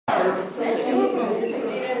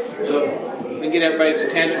So, we get everybody's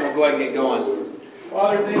attention. We'll go ahead and get going.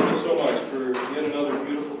 Father, thank you so much for yet another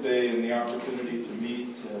beautiful day and the opportunity to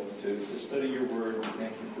meet, to study your word.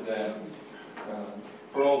 Thank you for that.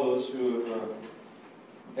 For all those who have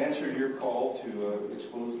answered your call to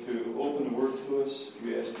open the word to us,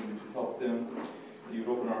 we ask you to help them. You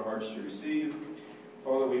would open our hearts to receive.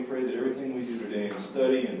 Father, we pray that everything we do today in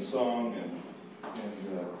study and song and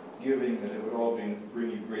giving, that it would all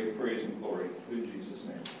bring you great praise and glory. In Jesus'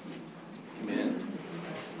 name. Amen.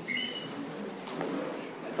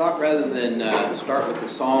 I thought rather than start with the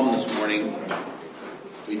psalm this morning,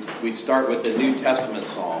 we'd start with the New Testament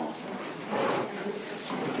psalm.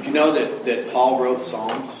 Did you know that Paul wrote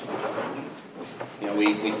psalms? You know,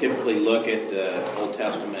 we typically look at the Old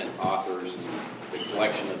Testament authors and the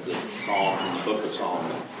collection of the Psalms and the book of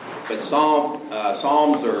Psalms. But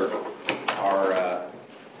psalms are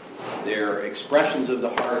they're expressions of the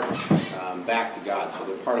heart back to God. So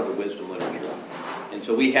they're part of the wisdom literature. And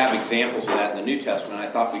so we have examples of that in the New Testament. I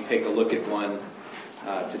thought we'd take a look at one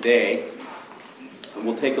today. And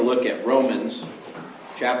we'll take a look at Romans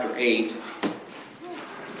chapter 8.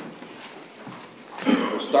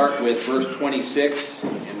 We'll start with verse 26,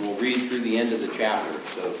 and we'll read through the end of the chapter.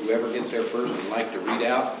 So whoever gets there first and like to read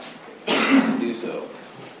out, do so.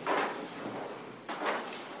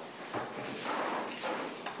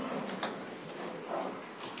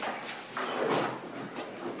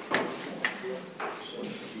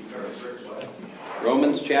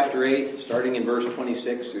 Romans chapter 8, starting in verse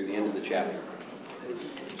 26 through the end of the chapter.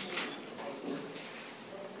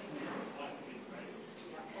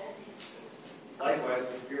 Likewise,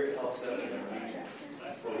 the Spirit helps us in our weakness,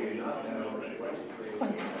 for we do not know what to pray for.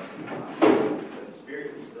 But the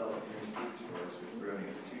Spirit Himself intercedes for us with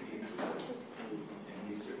groanings too deep for us.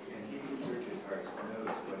 And He who searches hearts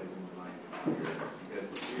knows what is in the mind of the Spirit, because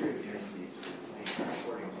the Spirit intercedes for the saints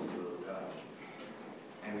according to the will of God.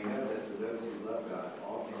 And we know that for those who love God,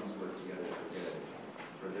 all things work together for good,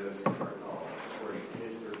 for those who are called according to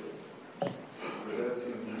His purpose. For those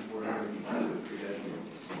whom He foreknew, He also predestined to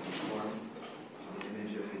be conformed to the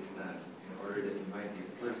image of His Son, in order that He might be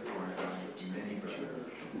the firstborn among many brothers.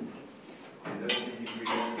 And those whom He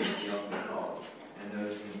predestined, He also called. And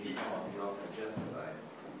those whom He called, He also justified.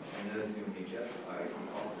 And those whom He justified, He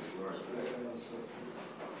also glorified.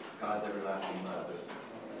 God's everlasting love.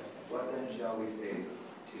 What then shall we say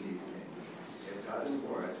to these things? If God is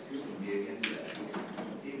for us, who can be against us?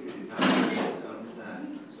 He who did not give His own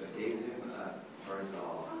Son, but gave Him up for us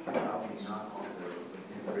all, how can He not also with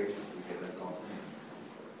Him graciously give us all things?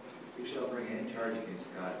 Who shall bring any charge against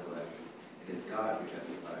God's elect? It is God who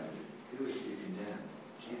justifies. Who is to condemn?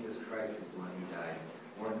 Jesus Christ is the one who died.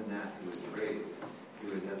 More than that, who was raised,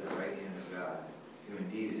 who is at the right hand of God, who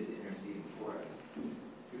indeed is interceding for us.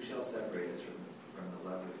 Who shall separate us from the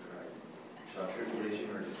love of Christ? Shall tribulation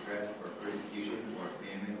or distress or persecution or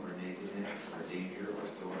famine or nakedness or danger or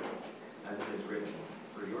sword? As it is written,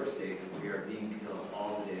 for your sake we are being killed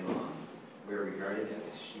all the day long. We are regarded as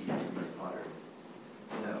sheep to be slaughtered.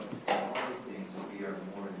 No, in all these things we are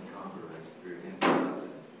more than conquerors through Him who loved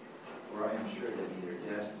us. For I am sure that neither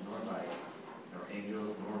death nor life, nor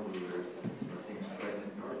angels nor rulers, nor things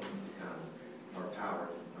present nor things to come, nor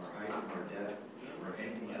powers, nor height nor depth, nor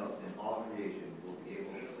anything else in all creation will be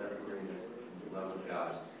able to separate us from the love of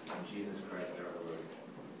God in Jesus Christ our Lord.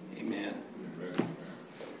 Amen.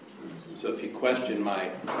 So if you question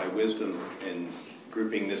my wisdom in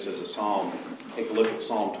grouping this as a psalm, take a look at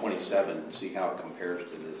Psalm 27 and see how it compares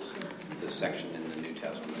to this section in the New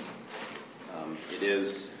Testament. It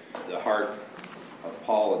is the heart of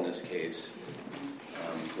Paul in this case,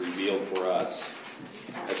 revealed for us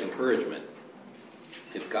as encouragement.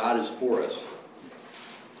 If God is for us,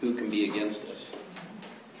 who can be against us?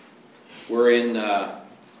 We're in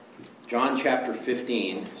John chapter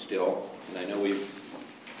 15 still, and I know we've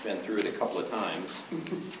been through it a couple of times.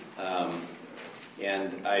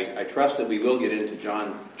 And I trust that we will get into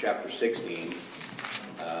John chapter 16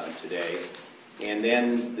 today. And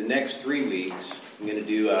then the next 3 weeks, I'm going to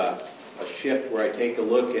do a shift where I take a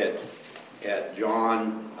look at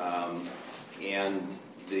John and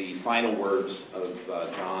the final words of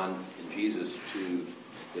John and Jesus to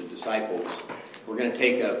the disciples. We're going to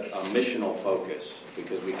take a missional focus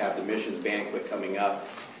because we have the missions banquet coming up,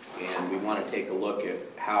 and we want to take a look at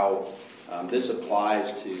how this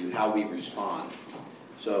applies to how we respond.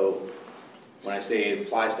 So when I say it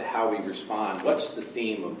applies to how we respond, what's the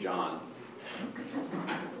theme of John?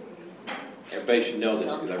 Everybody should know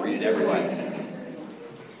this because I read it every week.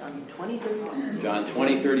 John 20:31. John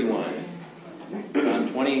 20:31. John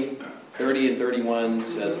 20, 30 and 31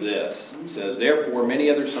 says this. It says, "Therefore many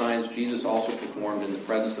other signs Jesus also performed in the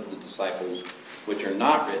presence of the disciples, which are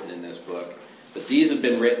not written in this book. But these have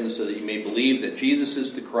been written so that you may believe that Jesus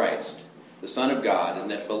is the Christ, the Son of God,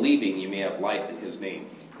 and that believing you may have life in his name."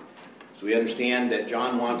 So we understand that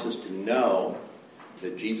John wants us to know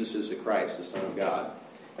that Jesus is the Christ, the Son of God.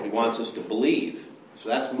 He wants us to believe. So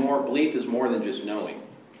that's more, belief is more than just knowing.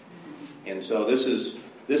 And so this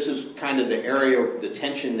is kind of the area, the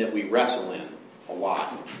tension that we wrestle in a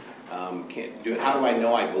lot. How do I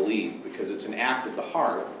know I believe? Because it's an act of the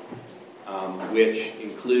heart, which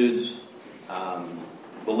includes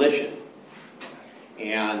volition.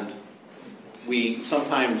 And we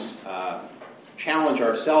sometimes challenge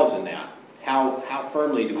ourselves in that. How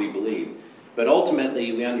firmly do we believe? But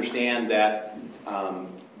ultimately, we understand that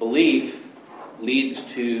belief leads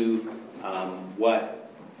to what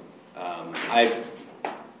I've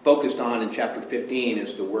focused on in chapter 15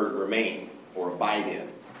 is the word remain or abide in.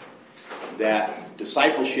 That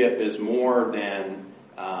discipleship is more than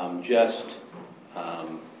just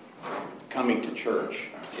coming to church.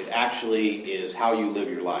 It actually is how you live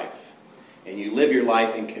your life. And you live your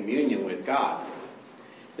life in communion with God.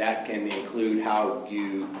 That can include how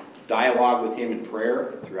you dialogue with him in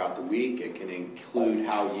prayer throughout the week. It can include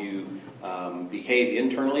how you behave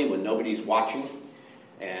internally when nobody's watching,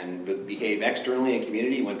 and behave externally in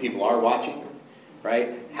community when people are watching,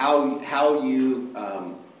 right? How you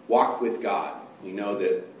walk with God. We know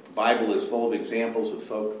that the Bible is full of examples of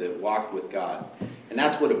folk that walk with God. And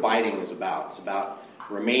that's what abiding is about. It's about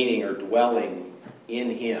remaining or dwelling in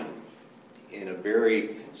him in a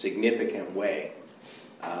very significant way.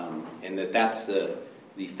 And that's the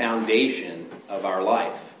foundation of our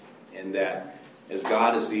life. And that as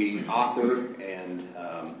God is the author and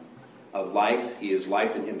of life, he is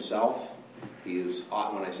life in himself. He is,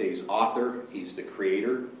 when I say he's author, he's the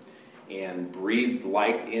creator and breathed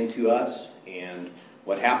life into us. And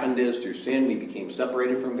what happened is through sin we became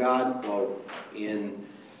separated from God. Well, in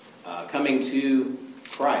coming to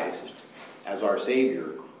Christ as our Savior,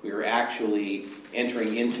 we are actually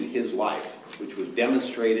entering into his life, which was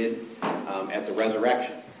demonstrated at the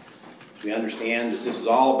resurrection. We understand that this is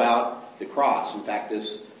all about the cross. In fact,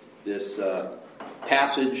 this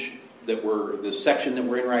passage this section that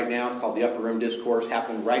we're in right now, called the Upper Room Discourse,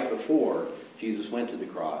 happened right before Jesus went to the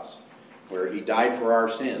cross, where he died for our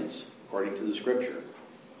sins, according to the Scripture.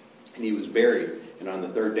 And he was buried, and on the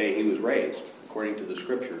third day he was raised, according to the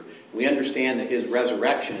Scripture. We understand that his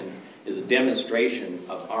resurrection is a demonstration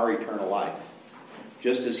of our eternal life.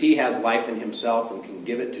 Just as he has life in himself and can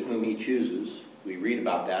give it to whom he chooses, we read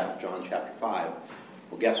about that in John chapter 5.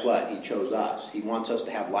 Well, guess what? He chose us. He wants us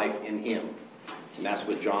to have life in him. And that's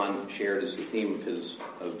what John shared as the theme of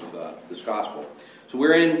this gospel. So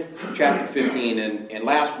we're in chapter 15, and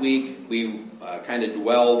last week we kind of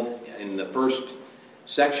dwelled in the first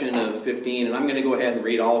section of 15, and I'm going to go ahead and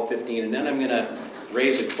read all of 15, and then I'm going to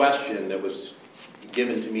raise a question that was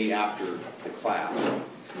given to me after the class.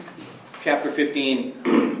 Chapter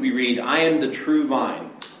 15, we read, "I am the true vine,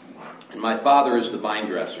 and my Father is the vine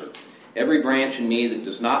dresser. Every branch in me that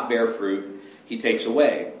does not bear fruit, he takes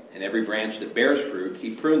away. And every branch that bears fruit, he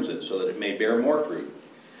prunes it so that it may bear more fruit.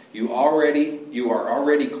 You are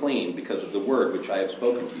already clean because of the word which I have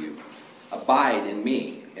spoken to you. Abide in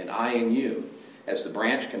me, and I in you. As the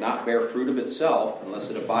branch cannot bear fruit of itself unless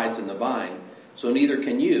it abides in the vine, so neither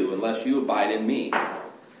can you unless you abide in me.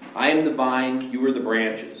 I am the vine, you are the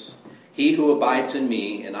branches. He who abides in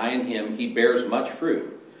me, and I in him, he bears much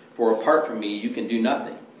fruit. For apart from me, you can do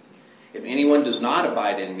nothing. If anyone does not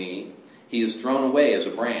abide in me, he is thrown away as a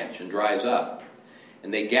branch and dries up.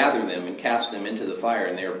 And they gather them and cast them into the fire,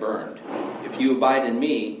 and they are burned. If you abide in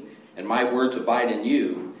me, and my words abide in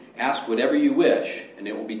you, ask whatever you wish, and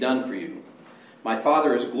it will be done for you. My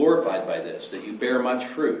Father is glorified by this, that you bear much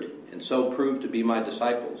fruit, and so prove to be my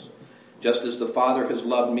disciples. Just as the Father has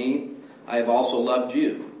loved me, I have also loved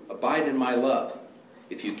you. Abide in my love.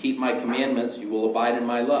 If you keep my commandments, you will abide in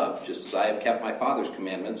my love, just as I have kept my Father's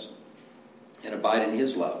commandments, and abide in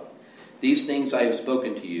his love. These things I have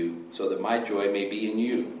spoken to you, so that my joy may be in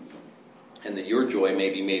you, and that your joy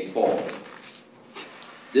may be made full.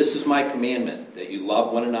 This is my commandment, that you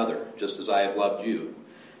love one another, just as I have loved you.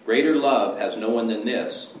 Greater love has no one than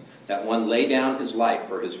this, that one lay down his life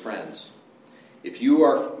for his friends. If you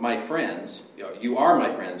are my friends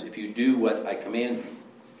if you do what I command you.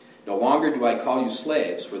 No longer do I call you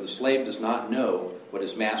slaves, for the slave does not know what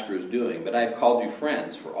his master is doing, but I have called you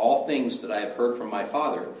friends, for all things that I have heard from my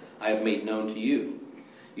Father I have made known to you.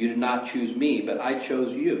 You did not choose me, but I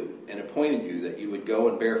chose you, and appointed you that you would go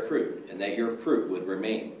and bear fruit, and that your fruit would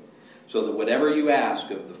remain, so that whatever you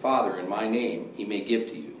ask of the Father in my name, he may give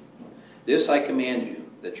to you. This I command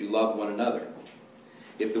you, that you love one another.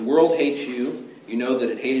 If the world hates you, you know that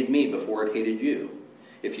it hated me before it hated you.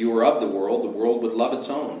 If you were of the world would love its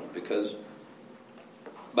own,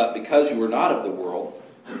 but because you were not of the world,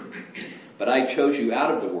 but I chose you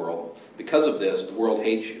out of the world, because of this, the world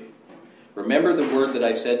hates you. Remember the word that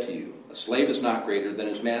I said to you, a slave is not greater than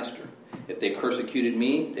his master. If they persecuted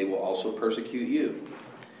me, they will also persecute you.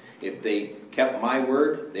 If they kept my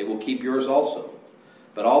word, they will keep yours also.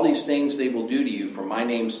 But all these things they will do to you for my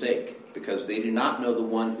name's sake, because they do not know the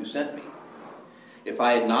one who sent me. If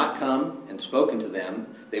I had not come and spoken to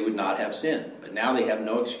them, they would not have sin. But now they have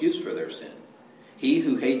no excuse for their sin. He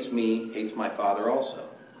who hates me hates my Father also.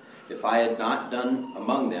 If I had not done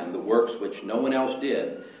among them the works which no one else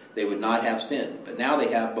did, they would not have sin. But now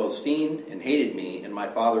they have both seen and hated me and my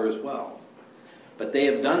Father as well. But they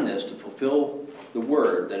have done this to fulfill the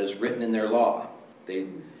word that is written in their law. They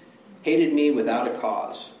hated me without a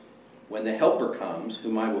cause. When the Helper comes,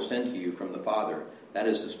 whom I will send to you from the Father, that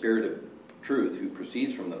is the Spirit of truth who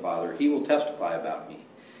proceeds from the Father, he will testify about me.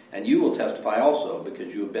 And you will testify also,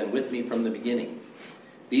 because you have been with me from the beginning.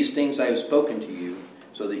 These things I have spoken to you,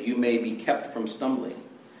 so that you may be kept from stumbling.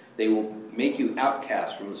 They will make you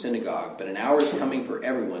outcasts from the synagogue, but an hour is coming for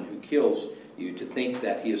everyone who kills you to think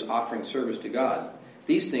that he is offering service to God.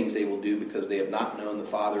 These things they will do because they have not known the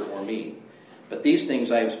Father or me. But these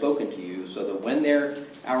things I have spoken to you, so that when their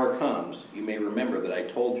hour comes, you may remember that I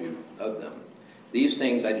told you of them. These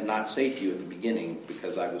things I did not say to you at the beginning,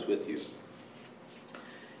 because I was with you.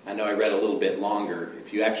 I know I read a little bit longer.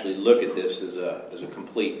 If you actually look at this as a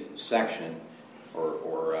complete section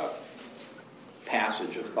or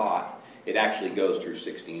passage of thought, it actually goes through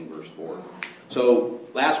 16 verse 4. So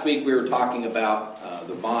last week we were talking about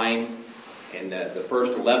the vine and the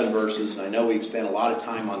first 11 verses. I know we've spent a lot of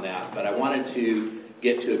time on that, but I wanted to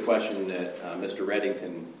get to a question that Mr.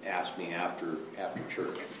 Reddington asked me after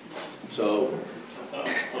church. So,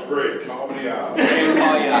 great, call me out.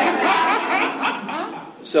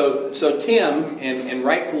 So Tim, and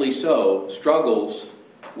rightfully so, struggles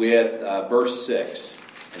with verse 6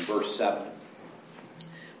 and verse 7.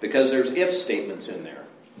 Because there's if statements in there.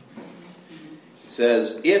 It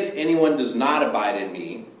says, if anyone does not abide in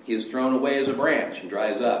me, he is thrown away as a branch and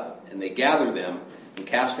dries up, and they gather them and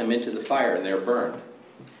cast them into the fire, and they are burned.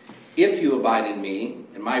 If you abide in me,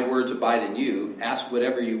 and my words abide in you, ask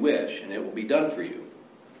whatever you wish, and it will be done for you.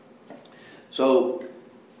 So,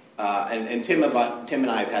 and Tim and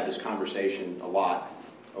I have had this conversation a lot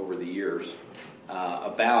over the years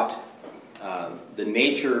about the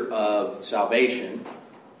nature of salvation.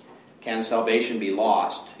 Can salvation be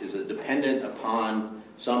lost? Is it dependent upon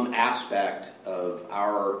some aspect of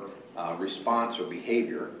our response or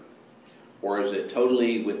behavior? Or is it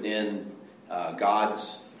totally within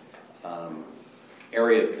God's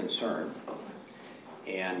area of concern?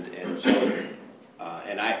 And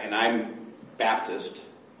I'm Baptist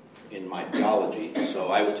in my theology, so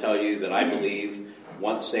I will tell you that I believe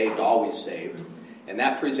once saved, always saved. And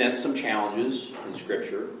that presents some challenges in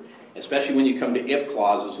Scripture, especially when you come to if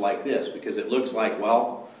clauses like this, because it looks like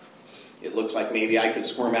maybe I could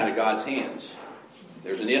squirm out of God's hands.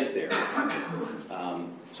 There's an if there.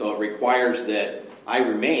 So it requires that I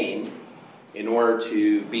remain in order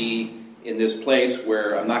to be in this place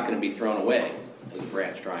where I'm not going to be thrown away as a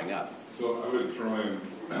branch drying up. So I would throw in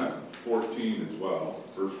 14 as well,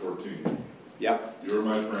 verse 14. Yep. You're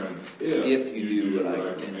my friends if you do what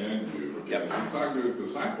I command you. Okay. Yep. He's talking to his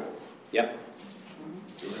disciples. Yep.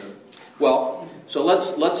 Go ahead. Well, so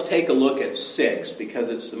let's take a look at 6, because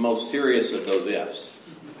it's the most serious of those ifs.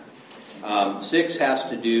 6 has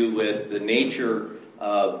to do with the nature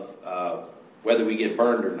of whether we get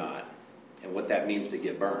burned or not, and what that means to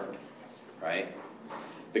get burned, right?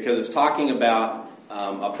 Because it's talking about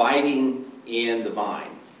abiding in the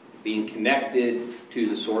vine, being connected to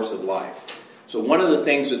the source of life. So one of the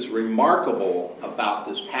things that's remarkable about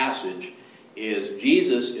this passage is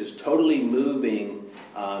Jesus is totally moving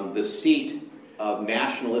the seat of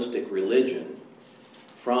nationalistic religion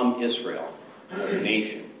from Israel as a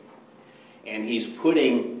nation. And he's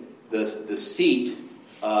putting the seat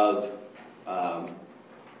of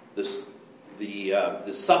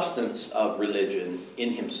the substance of religion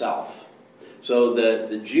in himself. So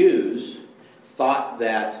the Jews thought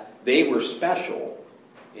that they were special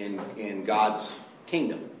in God's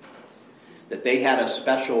kingdom, that they had a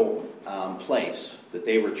special place, that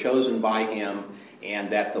they were chosen by him,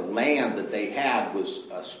 and that the land that they had was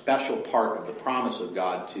a special part of the promise of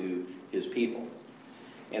God to his people.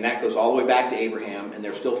 And that goes all the way back to Abraham, and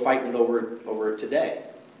they're still fighting it over it today.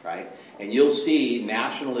 right? And you'll see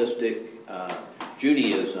nationalistic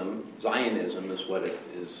Judaism, Zionism is what it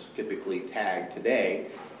is typically tagged today,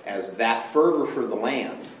 as that fervor for the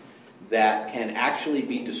land that can actually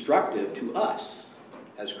be destructive to us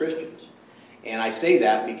as Christians. And I say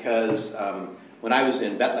that because when I was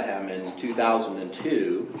in Bethlehem in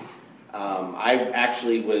 2002, I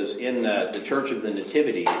actually was in the Church of the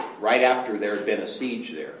Nativity right after there had been a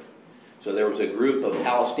siege there. So there was a group of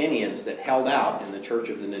Palestinians that held out in the Church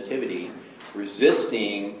of the Nativity,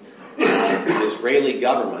 resisting the Israeli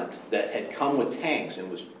government that had come with tanks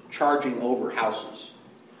and was charging over houses.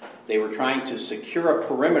 They were trying to secure a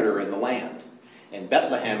perimeter in the land. And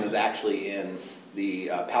Bethlehem is actually in the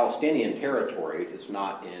Palestinian territory. It's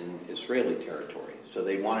not in Israeli territory. So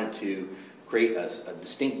they wanted to create a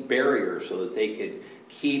distinct barrier so that they could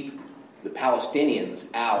keep the Palestinians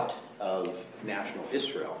out of national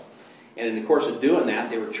Israel. And in the course of doing that,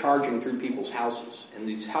 they were charging through people's houses. And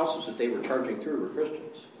these houses that they were charging through were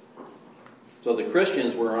Christians. So the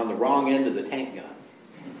Christians were on the wrong end of the tank gun.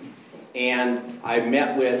 And I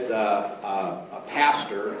met with a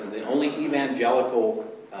pastor in the only evangelical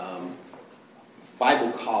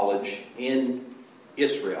Bible college in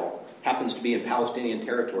Israel, happens to be in Palestinian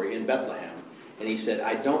territory in Bethlehem. And he said,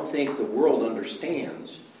 I don't think the world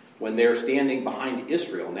understands when they're standing behind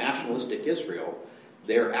Israel, nationalistic Israel,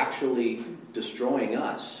 they're actually destroying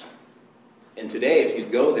us. And today, if you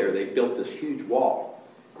go there, they built this huge wall.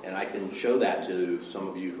 And I can show that to some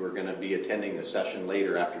of you who are going to be attending the session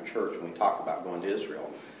later after church when we talk about going to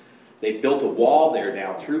Israel. They've built a wall there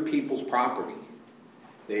now through people's property.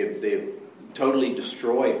 They've totally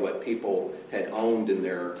destroyed what people had owned in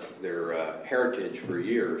their heritage for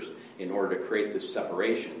years in order to create this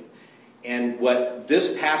separation. And what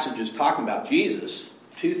this passage is talking about, Jesus,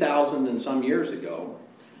 2,000 and some years ago,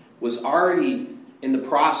 was already in the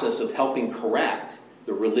process of helping correct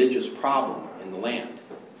the religious problem in the land.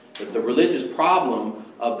 That the religious problem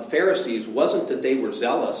of the Pharisees wasn't that they were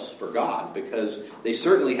zealous for God, because they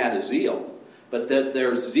certainly had a zeal, but that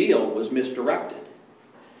their zeal was misdirected.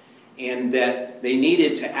 And that they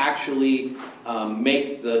needed to actually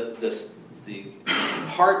make the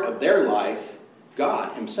heart of their life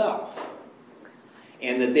God himself.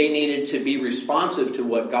 And that they needed to be responsive to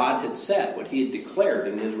what God had said, what he had declared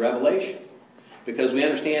in his revelation. Because we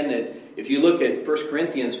understand that if you look at 1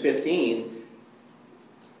 Corinthians 15,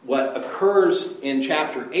 what occurs in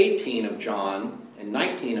chapter 18 of John and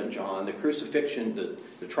 19 of John, the crucifixion,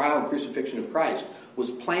 the trial and crucifixion of Christ, was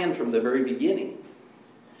planned from the very beginning.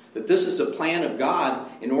 That this is a plan of God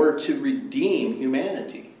in order to redeem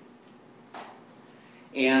humanity.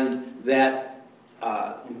 And that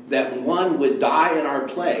one would die in our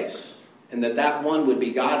place, and that one would be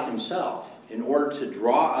God himself, in order to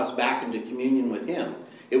draw us back into communion with him.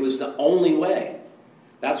 It was the only way.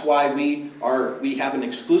 That's why we have an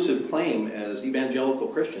exclusive claim as evangelical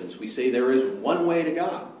Christians. We say there is one way to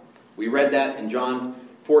God. We read that in John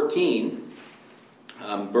 14,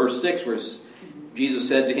 verse 6, where Jesus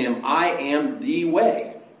said to him, I am the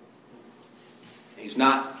way. He's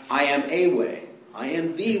not, I am a way. I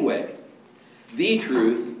am the way, the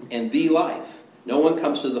truth, and the life. No one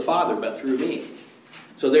comes to the Father but through me.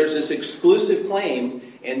 So there's this exclusive claim,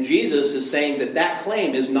 and Jesus is saying that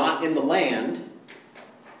claim is not in the land.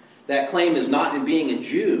 That claim is not in being a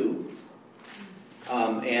Jew,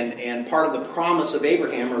 and part of the promise of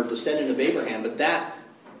Abraham or descendant of Abraham, but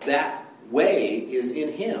that way is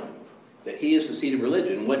in him, that he is the seat of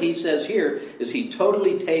religion. And what he says here is he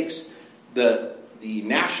totally takes the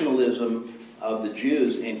nationalism of the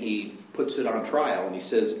Jews and he puts it on trial, and he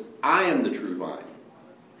says, I am the true vine.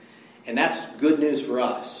 And that's good news for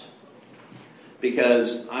us,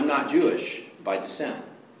 because I'm not Jewish by descent,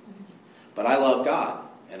 but I love God,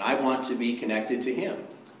 and I want to be connected to him,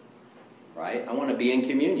 right? I want to be in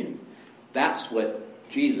communion. That's what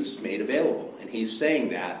Jesus made available, and he's saying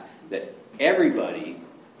that everybody,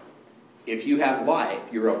 if you have life,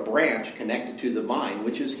 you're a branch connected to the vine,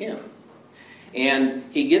 which is him. And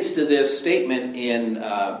he gets to this statement in,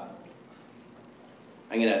 I'll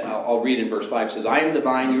read in verse 5. It says, I am the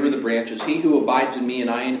vine, you are the branches. He who abides in me and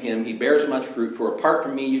I in him, he bears much fruit, for apart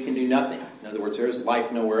from me you can do nothing. In other words, there is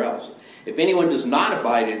life nowhere else. If anyone does not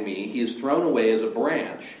abide in me, he is thrown away as a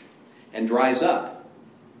branch and dries up.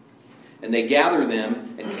 And they gather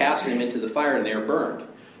them and cast them into the fire, and they are burned.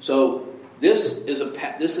 So this is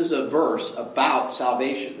a verse about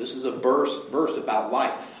salvation. This is a verse about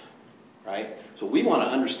life, right? So we want to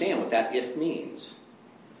understand what that if means.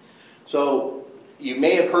 So you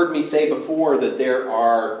may have heard me say before that there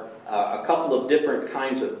are a couple of different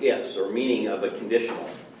kinds of ifs, or meaning of a conditional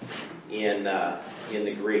in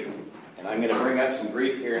the Greek. And I'm going to bring up some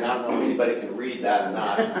Greek here, and I don't know if anybody can read that or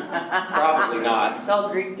not. Probably not. It's all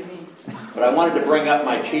Greek to me. But I wanted to bring up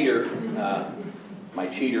my cheater. My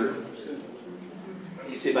cheater. Let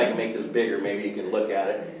me see if I can make this bigger. Maybe you can look at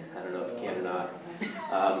it. I don't know if you can or not.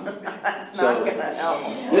 That's not going to help.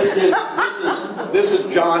 This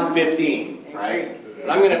is John 15, right?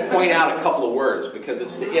 But I'm going to point out a couple of words because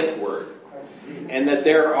it's the if word. And that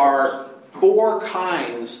there are 4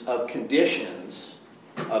 kinds of conditions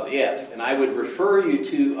of if. And I would refer you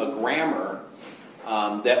to a grammar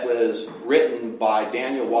that was written by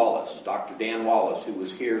Daniel Wallace, Dr. Dan Wallace, who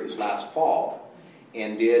was here this last fall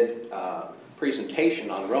and did a presentation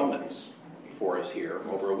on Romans for us here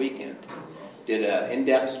over a weekend. Did an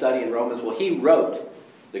in-depth study in Romans. Well, he wrote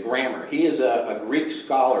the grammar. He is a Greek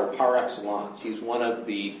scholar par excellence. He's one of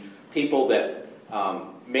the people that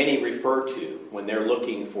many refer to when they're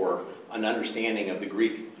looking for an understanding of the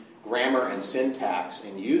Greek grammar and syntax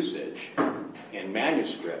and usage in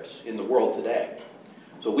manuscripts in the world today.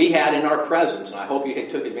 So we had in our presence, and I hope you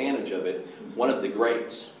took advantage of it, one of the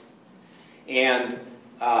greats. And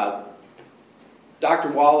Dr.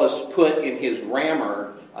 Wallace put in his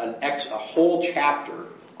grammar a whole chapter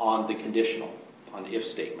on the conditional, on the if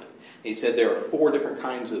statement. He said there are 4 different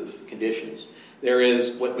kinds of conditions. There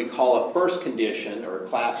is what we call a first condition, or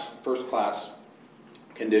first class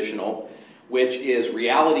conditional, which is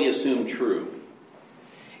reality assumed true.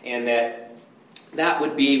 And that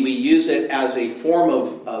would be, we use it as a form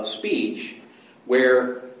of speech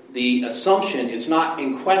where the assumption is not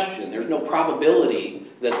in question. There's no probability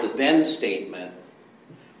that the then statement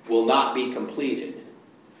will not be completed,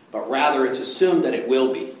 but rather it's assumed that it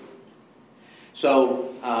will be. So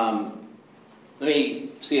let me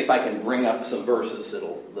see if I can bring up some verses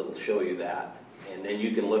that'll show you that. And then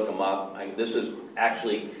you can look them up. This is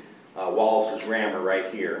actually Wallace's grammar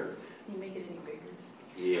right here. Can you make it any bigger?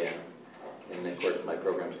 Yeah. And then, of course, my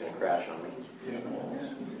program's going to crash on me.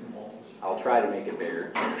 I'll try to make it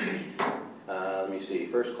bigger. Let me see.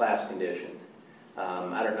 First class condition.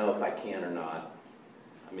 I don't know if I can or not.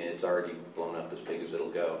 I mean, it's already blown up as big as it'll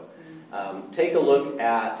go. Take a look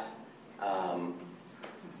at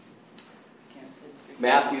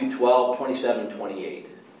Matthew 12, 27, 28.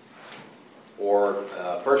 Or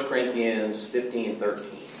 1 Corinthians 15, 13.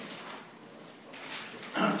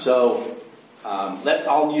 So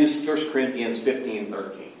I'll use 1 Corinthians 15,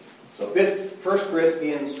 13. So 1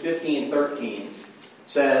 Corinthians 15, 13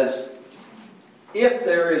 says, if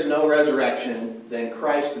there is no resurrection, then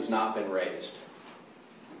Christ has not been raised.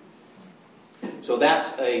 So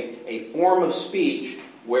that's a form of speech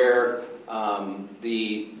where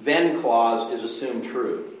the then clause is assumed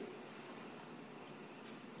true.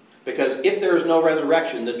 Because if there is no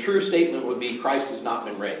resurrection, the true statement would be Christ has not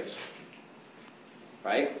been raised.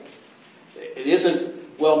 Right? It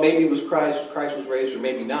isn't, well, maybe it was Christ was raised, or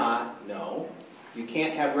maybe not. No. You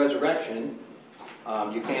can't have resurrection.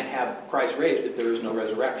 You can't have Christ raised if there is no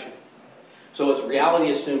resurrection. So it's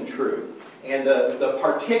reality assumed true. And the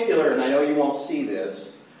particular, and I know you won't see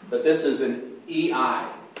this, but this is an EI,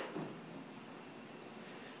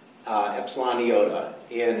 epsilon iota,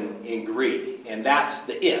 in Greek. And that's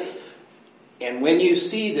the if. And when you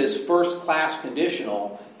see this first class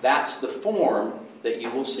conditional, that's the form that you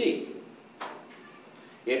will see.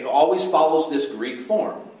 It always follows this Greek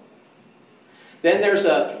form. Then there's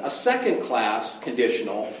a second class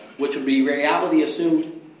conditional, which would be reality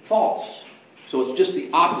assumed false. So it's just the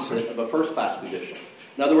opposite of a first class conditional.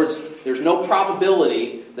 In other words, there's no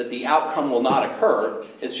probability that the outcome will not occur.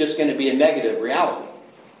 It's just going to be a negative reality.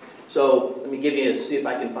 So let me see if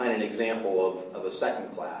I can find an example of a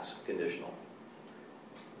second class conditional.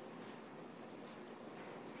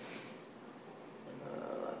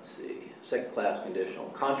 Let's see. Second class conditional.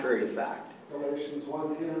 Contrary to fact. Galatians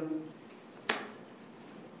 1:10.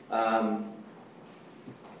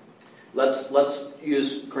 Let's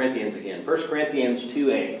use Corinthians again. 1 Corinthians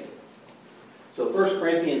 2:8. So 1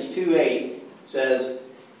 Corinthians 2:8 says,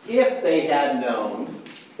 if they had known,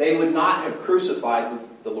 they would not have crucified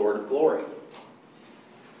the Lord of glory.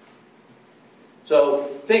 So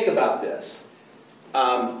think about this.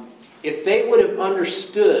 If they would have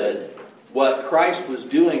understood what Christ was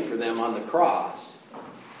doing for them on the cross,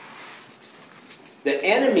 the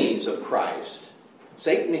enemies of Christ,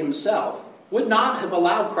 Satan himself, would not have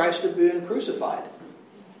allowed Christ to be crucified.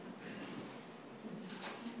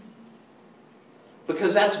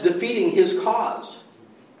 Because that's defeating his cause.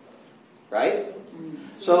 Right?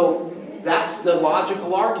 So that's the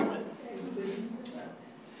logical argument.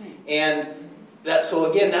 And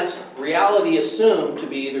so again, that's reality assumed to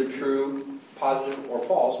be either true, positive, or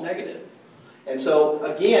false, negative. And so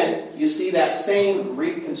again, you see that same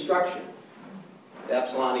Greek construction. the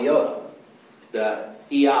epsilon iota, the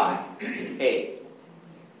EI, A.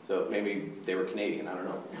 So maybe they were Canadian, I don't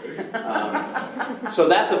know. So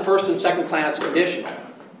that's a first and second class conditional.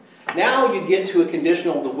 Now you get to a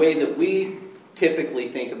conditional the way that we typically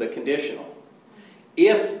think of a conditional.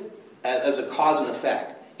 If, as a cause and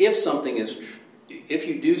effect, if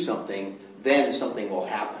you do something, then something will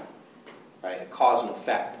happen. Right? A cause and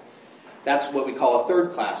effect. That's what we call a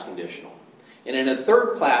third class conditional. And in a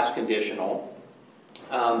third class conditional,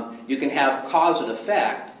 you can have cause and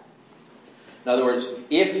effect. In other words,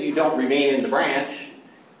 if you don't remain in the branch,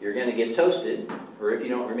 you're going to get toasted. Or if you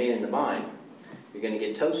don't remain in the vine, you're going to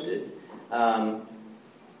get toasted.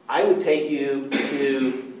 I would take you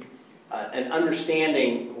to an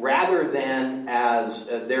understanding rather than as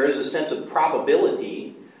there is a sense of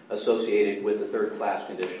probability associated with the third class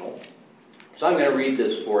conditional. So I'm going to read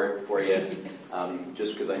this for you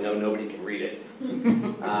just because I know nobody can read it.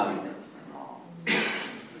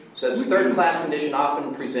 It says the third class condition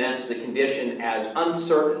often presents the condition as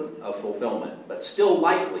uncertain of fulfillment, but still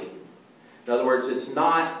likely. In other words, it's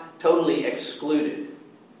not totally excluded.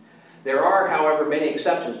 There are, however, many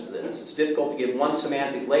exceptions to this. It's difficult to give one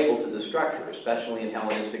semantic label to the structure, especially in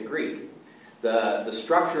Hellenistic Greek. The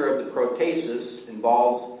structure of the protasis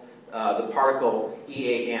involves the particle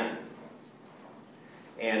EAN.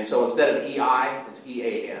 And so instead of EI, it's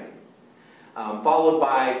EAN. Followed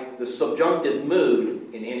by the subjunctive mood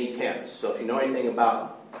in any tense. So if you know anything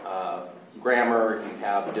about grammar, you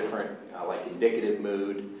have different, like indicative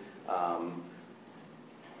mood.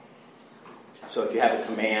 So if you have a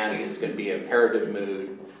command, it's going to be an imperative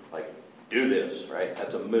mood, like do this, right?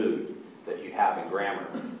 That's a mood that you have in grammar.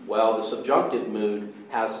 Well, the subjunctive mood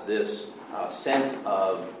has this sense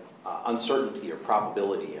of uncertainty or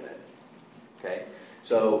probability in it. Okay?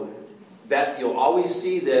 So that you'll always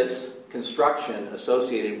see this construction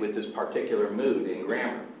associated with this particular mood in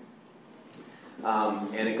grammar.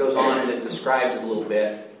 And it goes on and it describes it a little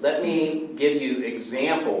bit. Let me give you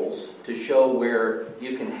examples to show where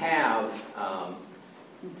you can have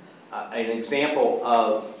an example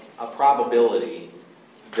of a probability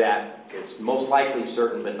that is most likely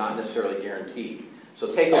certain but not necessarily guaranteed.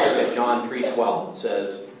 So take a look at John 3:12. It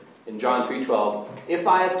says in John 3:12, "If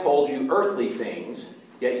I have told you earthly things,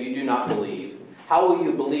 yet you do not believe, how will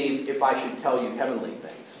you believe if I should tell you heavenly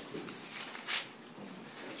things?"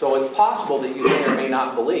 So it's possible that you may or may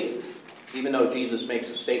not believe, even though Jesus makes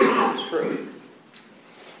a statement that's true.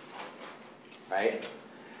 Right?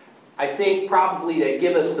 I think probably to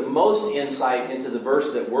give us the most insight into the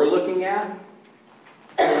verse that we're looking at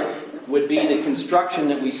would be the construction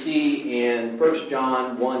that we see in 1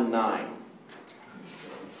 John 1:9.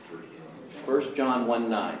 1 John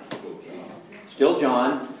 1:9. Still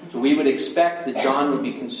John. So we would expect that John would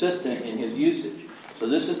be consistent in his usage. So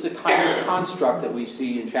this is the kind of construct that we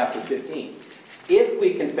see in chapter 15. If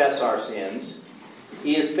we confess our sins,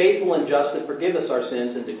 he is faithful and just to forgive us our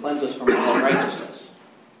sins and to cleanse us from all unrighteousness.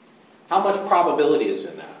 How much probability is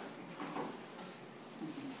in that?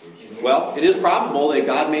 Well, it is probable that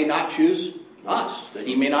God may not choose us, that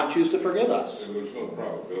he may not choose to forgive us. And there's no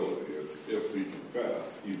probability. It's if we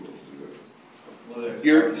confess, he will do it.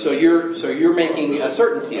 Well, you're making a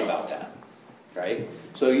certainty about that, right?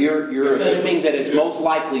 So you're assuming that it's most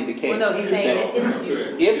likely the case. Well, no, he's saying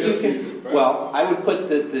if you can. Well, I would put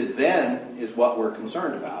the then is what we're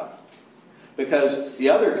concerned about, because the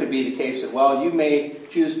other could be the case that you may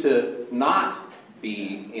choose to not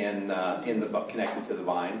be in the connected to the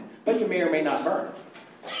vine, but you may or may not burn.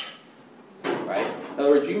 Right? In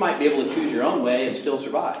other words, you might be able to choose your own way and still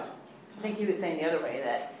survive. I think he was saying the other way,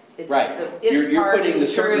 that it's right. If you're part putting is the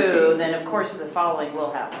certainty, true, then of course the following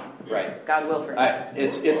will happen. Right. God will forgive us.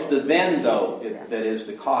 It's the then, though, that is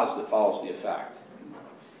the cause that follows the effect.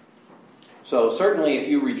 So certainly if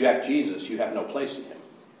you reject Jesus, you have no place in him.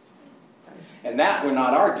 And that we're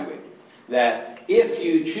not arguing. That if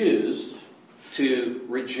you choose to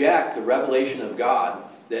reject the revelation of God,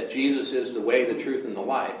 that Jesus is the way, the truth, and the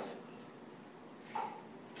life,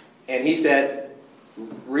 and he said,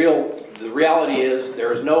 the reality is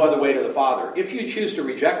there is no other way to the Father. If you choose to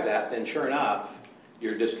reject that, then sure enough,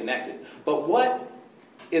 you're disconnected. But what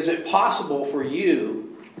is it possible for you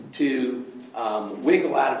to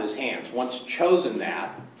wiggle out of his hands, once chosen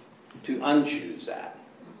that, to unchoose that?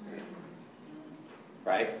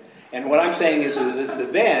 Right? And what I'm saying is that the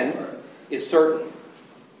then is certain.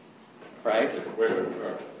 Right? Wait.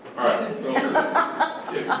 All right, so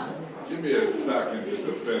give me a second to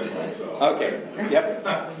defend myself. Okay. Yep.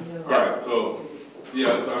 All right, so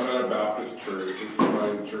yes, I'm at a Baptist church. This is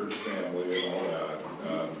my church family and all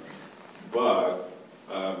that. But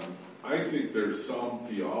I think there's some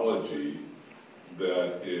theology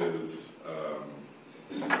that is, I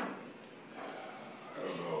don't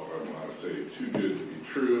know if I want to say too good to be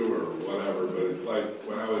true or whatever, but it's like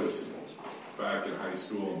when I was back in high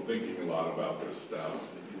school and thinking a lot about this stuff,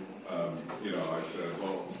 I said,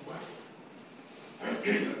 well,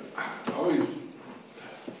 I always,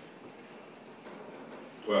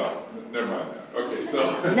 well, never mind that. Okay, so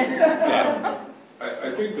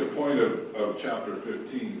I think the point of chapter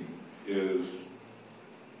 15 is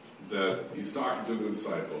that he's talking to the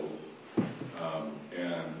disciples,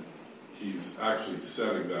 and he's actually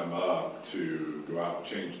setting them up to go out and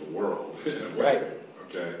change the world in a way. Right.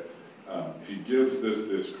 Okay? He gives this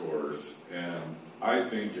discourse, and I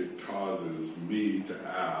think it causes me to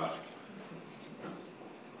ask,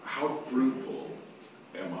 how fruitful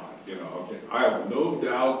am I? Okay, I have no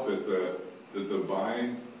doubt that the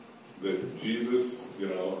vine, that Jesus,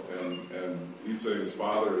 and he's saying his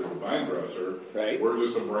Father is the vine dresser. Right. We're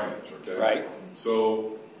just a branch, okay? Right.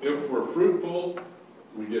 So if we're fruitful,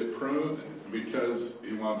 we get pruned because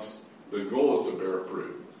the goal is to bear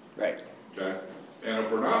fruit. Right. Okay? And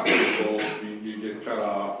if we're not fruitful, you get cut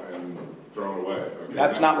off and thrown away. Okay?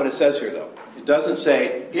 That's not what it says here, though. It doesn't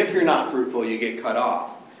say, if you're not fruitful, you get cut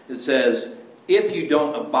off. It says, if you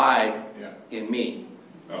don't abide in me.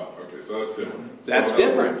 Oh, okay, so that's different. That's So in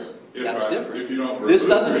other different. words, That's different. If you don't This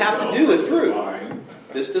remove doesn't have to yourself do with from the fruit. vine,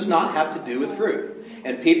 This does not have to do with fruit.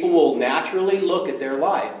 And people will naturally look at their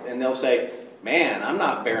life and they'll say, man, I'm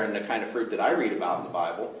not bearing the kind of fruit that I read about in the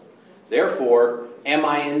Bible. Therefore, am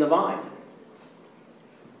I in the vine?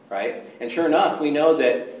 Right? And sure enough, we know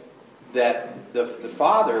that the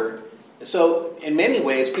Father... So, in many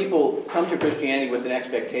ways, people come to Christianity with an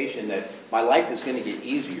expectation that my life is going to get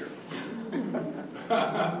easier.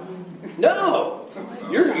 No!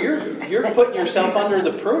 You're putting yourself under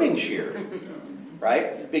the pruning shear.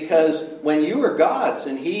 Right? Because when you are God's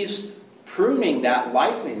and He's pruning that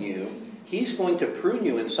life in you, He's going to prune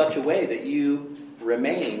you in such a way that you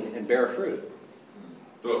remain and bear fruit.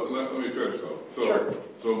 So let me finish though. Sure.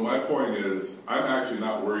 So my point is, I'm actually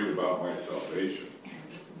not worried about my salvation.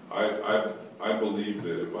 I believe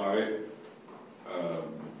that if I,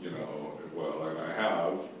 and I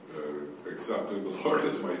have accepted the Lord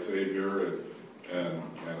as my Savior, and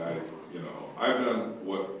I've done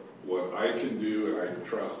what I can do, and I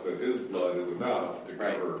trust that His blood is enough to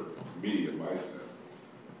cover me and my sin.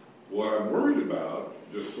 What I'm worried about,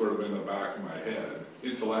 just sort of in the back of my head,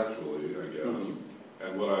 intellectually, I guess,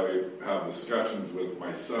 and what I have discussions with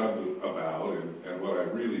my sons about, and what I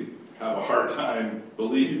really have a hard time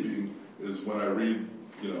believing is when I read,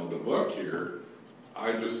 the book here,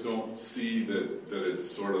 I just don't see that it's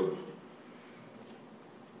sort of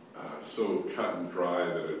so cut and dry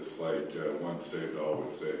that it's like once saved, always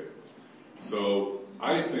saved. So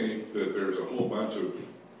I think that there's a whole bunch of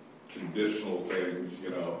conditional things,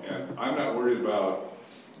 and I'm not worried about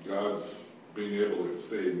God's being able to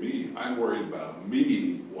save me. I'm worried about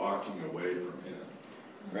me walking away from Him.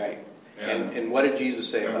 Right. And what did Jesus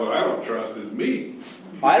say about that? And what I don't trust is me.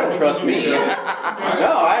 I don't trust me. No,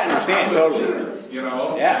 I understand I'm totally. A sinner,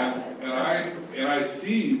 Yeah. And I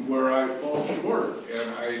see where I fall short, and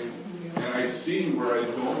I see where I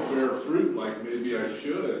don't bear fruit like maybe I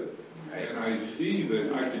should, and I see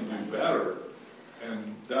that I can do better.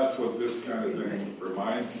 And that's what this kind of thing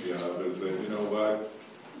reminds me of, is that,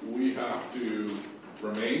 we have to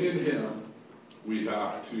remain in Him. We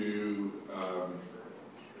have to,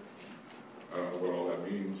 I don't know what all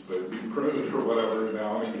that means, but be pruned or whatever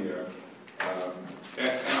now and again.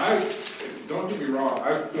 And I, don't get me wrong,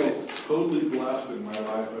 I feel totally blessed in my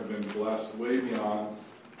life. I've been blessed way beyond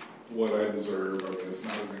what I deserve. I mean, it's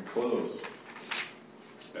not even close.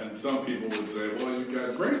 And some people would say, well, you've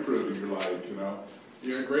got great fruit in your life,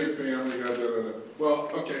 You got a great family, you got da-da-da. Well,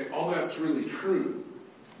 okay, all that's really true.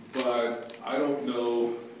 But I don't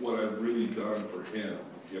know what I've really done for Him.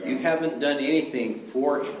 You haven't done anything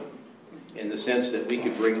for Him in the sense that we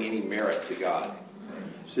could bring any merit to God.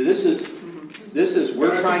 So this is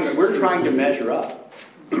we're trying to measure up,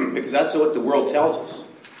 because that's what the world tells us.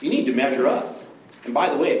 You need to measure up. And by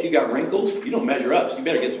the way, if you got wrinkles, you don't measure up, so you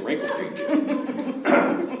better get some wrinkles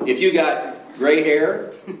treatment. If you got gray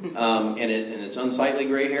hair, and it's unsightly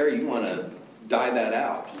gray hair, you want to dye that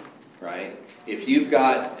out, right? If you've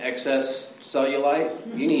got excess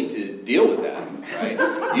cellulite, you need to deal with that, right?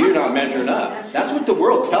 You're not measuring up. That's what the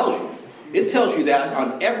world tells you. It tells you that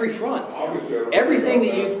on every front. Everything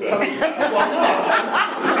that you come... Well, no.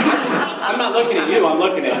 I'm not looking at you. I'm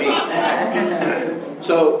looking at me.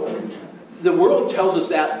 So the world tells us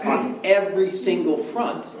that on every single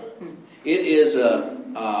front. It is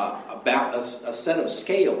about a set of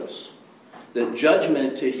scales. The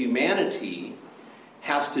judgment to humanity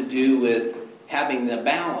has to do with having the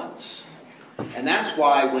balance. And that's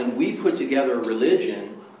why when we put together a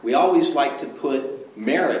religion, we always like to put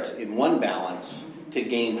merit in one balance to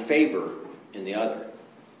gain favor in the other.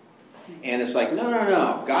 And it's like,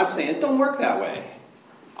 no. God's saying, it don't work that way.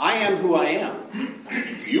 I am who I am.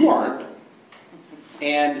 You aren't.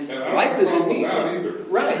 And life is indeed.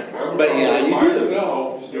 Right. But yeah, you do.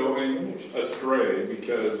 Myself going astray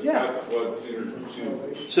because that's what's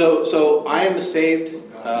introduced. So I am a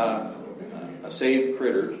saved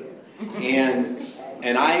critter, and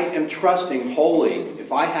I am trusting wholly.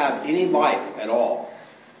 If I have any life at all,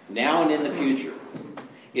 now and in the future,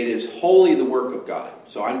 it is wholly the work of God.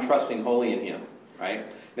 So I'm trusting wholly in Him. Right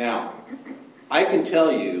now, I can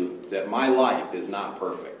tell you that my life is not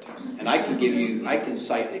perfect, and I can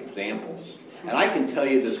cite examples, and I can tell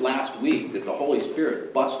you this last week that the Holy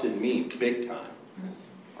Spirit busted me big time.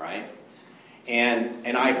 Right,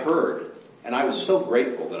 and I heard, and I was so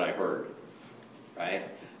grateful that I heard. Right?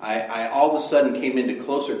 I all of a sudden came into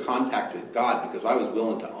closer contact with God because I was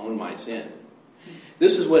willing to own my sin.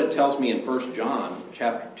 This is what it tells me in 1 John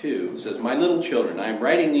chapter 2. It says, "My little children, I am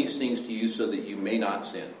writing these things to you so that you may not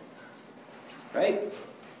sin." Right?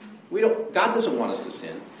 God doesn't want us to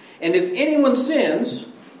sin. And if anyone sins,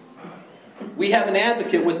 we have an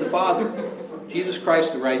advocate with the Father, Jesus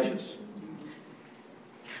Christ the righteous.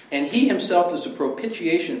 And He Himself is a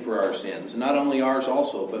propitiation for our sins, and not only ours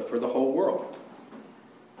also, but for the whole world.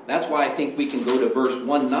 That's why I think we can go to verse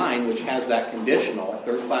 1:9, which has that conditional,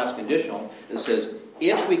 third-class conditional, that says,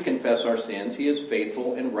 "If we confess our sins, He is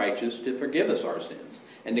faithful and righteous to forgive us our sins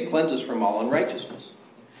and to cleanse us from all unrighteousness."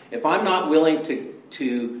 If I'm not willing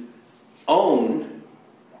to own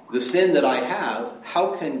the sin that I have, how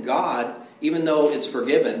can God, even though it's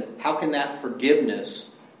forgiven, how can that forgiveness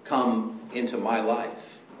come into my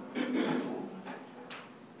life?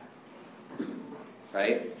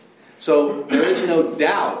 Right? So there is no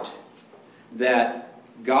doubt that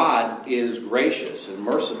God is gracious and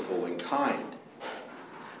merciful and kind.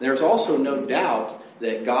 There's also no doubt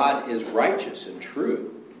that God is righteous and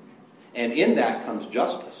true. And in that comes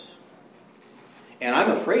justice. And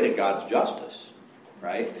I'm afraid of God's justice.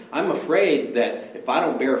 Right? I'm afraid that if I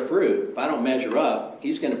don't bear fruit, if I don't measure up,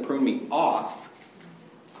 He's going to prune me off.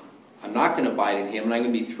 I'm not going to abide in Him, and I'm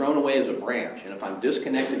going to be thrown away as a branch. And if I'm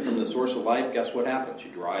disconnected from the source of life, guess what happens? You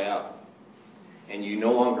dry up. And you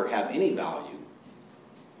no longer have any value.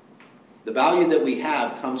 The value that we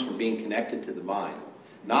have comes from being connected to the vine,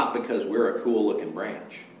 not because we're a cool-looking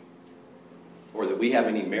branch or that we have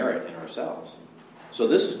any merit in ourselves. So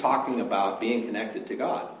this is talking about being connected to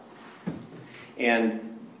God.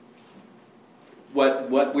 And what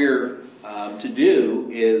we're to do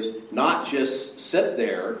is not just sit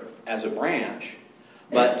there as a branch,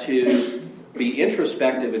 but to be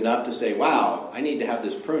introspective enough to say, wow, I need to have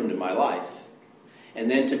this pruned in my life. And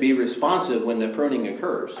then to be responsive when the pruning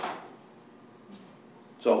occurs.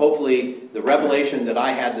 So hopefully the revelation that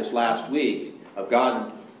I had this last week of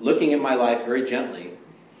God looking at my life very gently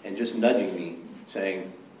and just nudging me,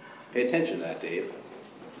 saying, pay attention to that, Dave.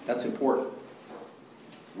 That's important.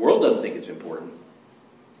 The world doesn't think it's important,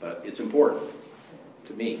 but it's important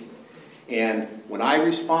to me. And when I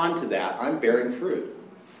respond to that, I'm bearing fruit.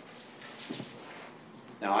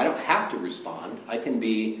 Now, I don't have to respond. I can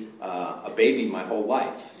be a baby my whole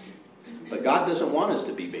life. But God doesn't want us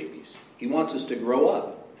to be babies. He wants us to grow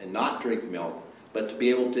up and not drink milk, but to be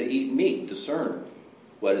able to eat meat, discern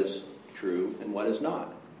what is true and what is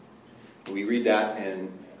not. We read that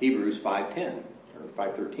in Hebrews 5:10 or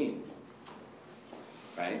 5:13.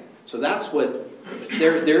 Right? So that's what,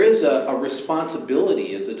 there is a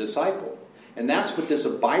responsibility as a disciple. And that's what this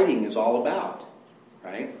abiding is all about.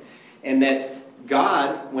 Right? And that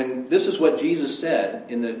God, when this is what Jesus said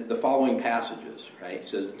in the following passages, right? He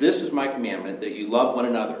says, "This is my commandment, that you love one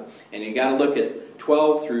another." And you got to look at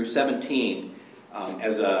 12 through 17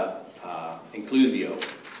 as a inclusio.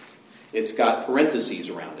 It's got parentheses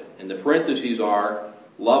around it. And the parentheses are,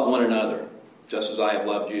 love one another, just as I have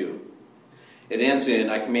loved you. It ends in,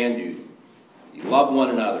 I command you, you love one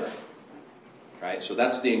another. Right? So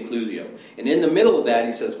that's the inclusio. And in the middle of that,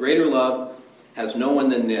 he says, greater love has no one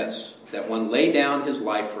than this, that one lay down his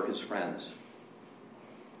life for his friends.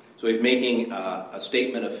 So he's making a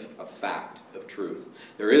statement of fact, of truth.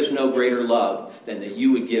 There is no greater love than that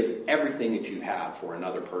you would give everything that you have for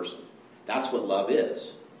another person. That's what love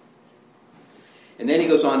is. And then he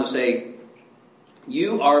goes on to say,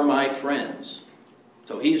 you are my friends.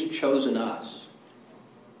 So he's chosen us.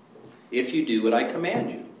 If you do what I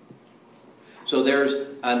command you. So there's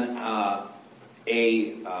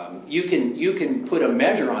you can put a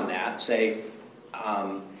measure on that. Say,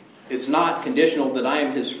 it's not conditional that I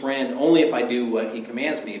am his friend only if I do what he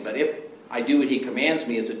commands me, but if I do what he commands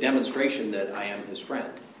me, it's a demonstration that I am his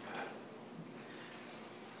friend.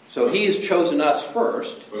 So he has chosen us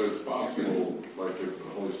first. But it's possible, like if the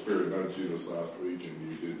Holy Spirit nudged you this last week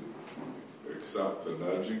and you didn't accept the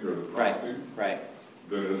nudging or the prompting, Right.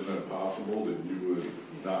 then isn't it possible that you would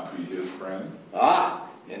not be his friend?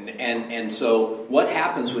 And so what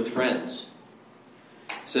happens with friends?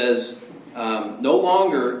 It says, no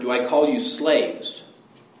longer do I call you slaves,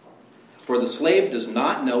 for the slave does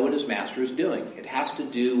not know what his master is doing. It has to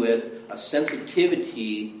do with a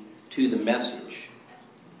sensitivity to the message.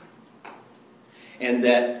 And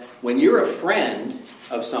that when you're a friend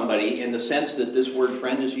of somebody, in the sense that this word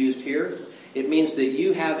friend is used here, it means that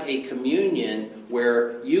you have a communion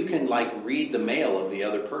where you can read the mail of the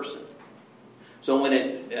other person. So when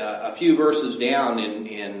a few verses down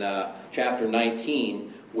in chapter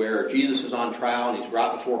 19, where Jesus is on trial and he's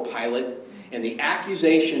brought before Pilate, and the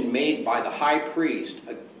accusation made by the high priest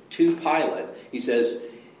to Pilate, he says,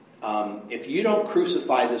 if you don't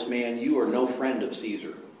crucify this man, you are no friend of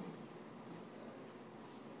Caesar.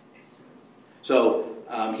 So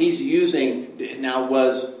he's using, now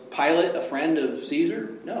was Pilate a friend of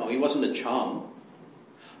Caesar? No, he wasn't a chum.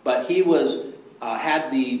 But he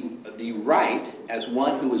had the right, as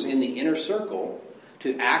one who was in the inner circle,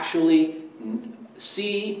 to actually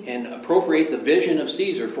see and appropriate the vision of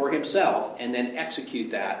Caesar for himself and then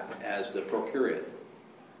execute that as the procurate.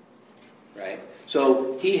 Right?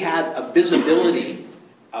 So he had a visibility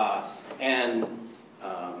and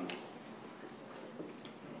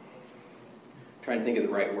trying to think of the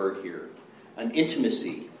right word here, an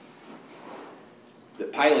intimacy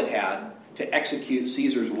that Pilate had to execute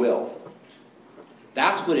Caesar's will.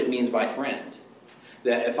 That's what it means by friend.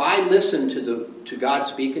 That if I listen to God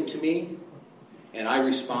speaking to me and I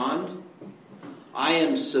respond, I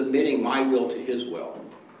am submitting my will to his will.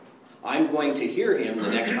 I'm going to hear him the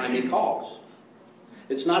next time he calls.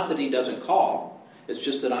 It's not that he doesn't call. It's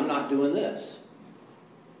just that I'm not doing this.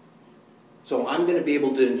 So I'm going to be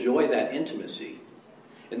able to enjoy that intimacy.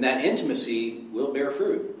 And that intimacy will bear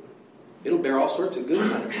fruit. It'll bear all sorts of good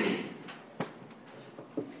kind of fruit.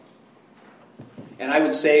 And I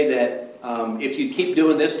would say that if you keep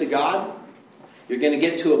doing this to God, you're going to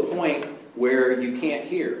get to a point where you can't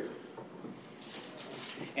hear.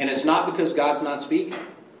 And it's not because God's not speaking.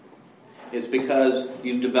 It's because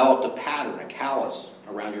you've developed a pattern, a callus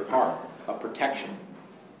around your heart, a protection,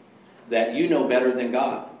 that you know better than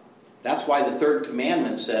God. That's why the third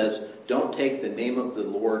commandment says, don't take the name of the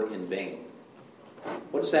Lord in vain.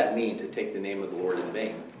 What does that mean, to take the name of the Lord in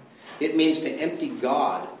vain? It means to empty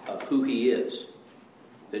God of who he is.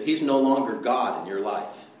 That he's no longer God in your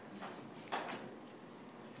life.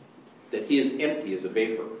 That he is empty as a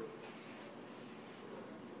vapor.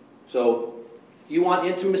 So, you want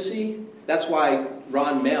intimacy? That's why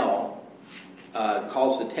Ron Mell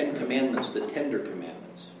calls the Ten Commandments the Tender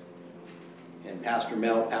Commandments. And Pastor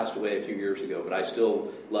Mel passed away a few years ago, but I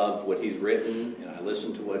still love what he's written, and I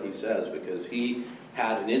listen to what he says, because he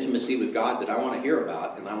had an intimacy with God that I want to hear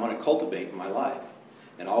about and I want to cultivate in my life.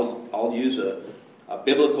 And I'll use a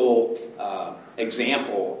biblical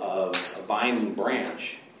example of a vine and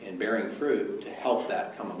branch and bearing fruit to help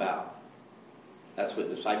that come about. That's what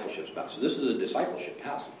discipleship is about. So this is a discipleship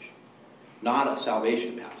passage, not a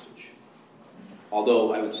salvation passage.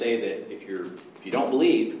 Although I would say that if you don't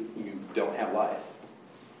believe, you don't have life.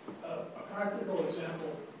 A practical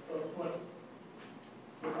example of what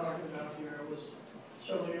we're talking about here was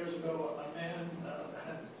several years ago, a man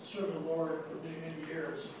had served the Lord for many, many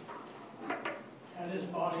years. Had his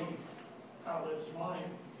body outlived his mind.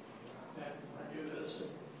 And I knew this, and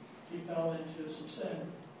he fell into some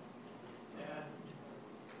sin. And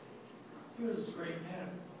he was a great man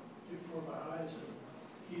before my eyes,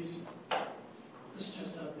 and this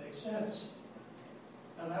just doesn't make sense.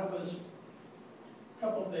 And that was a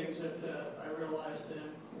couple of things that I realized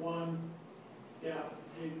then. One,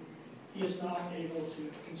 he is not able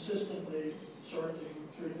to consistently sort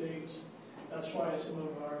through things. That's why some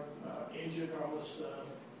of our agent are always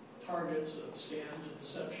targets of scams and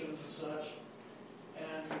deceptions and such.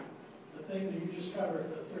 And the thing that you just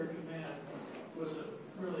covered, the third command, was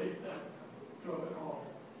really drove it home.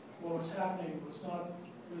 What was happening was not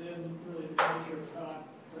within really the nature of God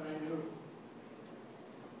that I knew.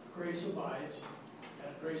 Grace abides,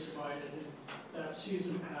 and grace abided, and that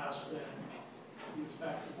season passed, and he was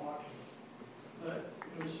back to walking. But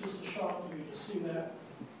it was just a shock to me to see that,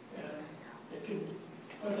 and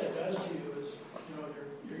what that does to you is,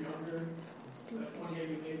 you're younger, but one day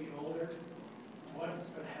you may be older. What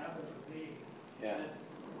happened to me? Yeah. And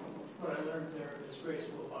what I learned there is grace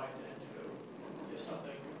will abide then.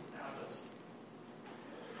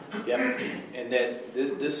 Yep. And that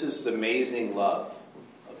this is the amazing love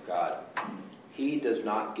of God. He does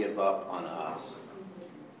not give up on us.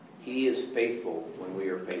 He is faithful when we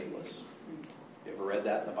are faithless. You ever read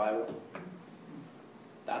that in the Bible?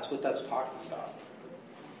 That's what that's talking about.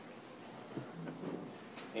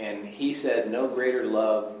 And he said, no greater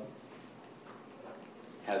love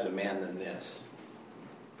has a man than this.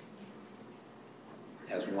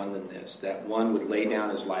 Has one than this. That one would lay down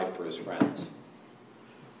his life for his friends.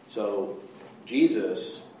 So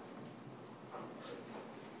Jesus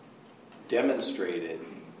demonstrated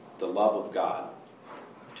the love of God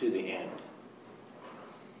to the end.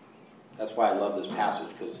 That's why I love this passage,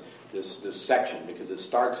 because this section, because it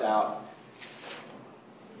starts out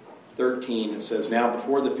 13, it says, now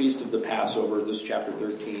before the feast of the Passover, this chapter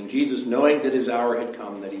 13, Jesus, knowing that his hour had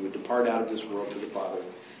come, that he would depart out of this world to the Father,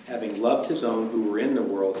 having loved his own who were in the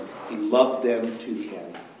world, he loved them to the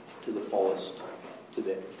end, to the fullest,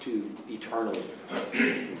 to eternally.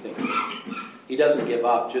 He doesn't give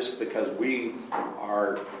up just because we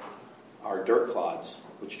are dirt clods,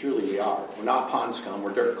 which truly we are. We're not pond scum,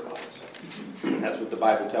 we're dirt clods. That's what the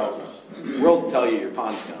Bible tells us. The world will tell you you're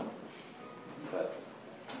pond scum. But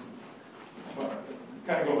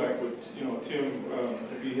kind of go back with, Tim,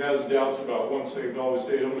 if he has doubts about once saved, always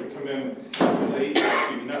saved, I'm going to come in with 8,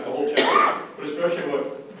 actually, not the whole chapter, but especially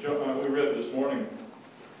what we read this morning.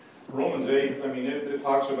 Romans 8, it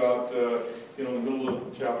talks about, in the middle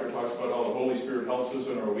of the chapter, it talks about how the Holy Spirit helps us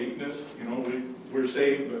in our weakness. We're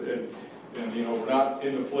saved, and we're not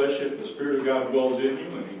in the flesh if the Spirit of God dwells in you,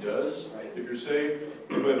 and he does, if you're saved.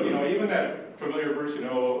 But, even that familiar verse,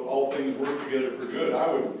 all things work together for good,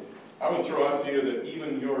 I would throw out to you that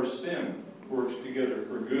even your sin works together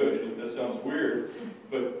for good. That sounds weird,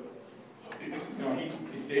 but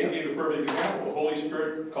Dave gave a perfect example. The Holy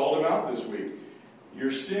Spirit called him out this week. Your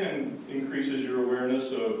sin increases your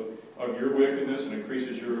awareness of your wickedness, and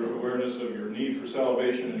increases your awareness of your need for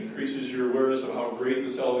salvation, and increases your awareness of how great the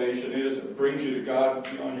salvation is. It brings you to God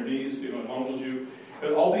on your knees, and humbles you.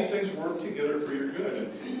 But all these things work together for your good.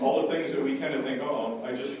 And all the things that we tend to think, oh,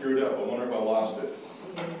 I just screwed up. I wonder if I lost it.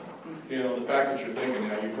 The fact that you're thinking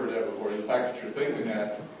that, you've heard that before, the fact that you're thinking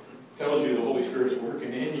that tells you the Holy Spirit's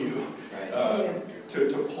working in you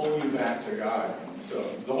to pull you back to God. So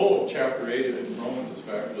the whole chapter 8 in Romans is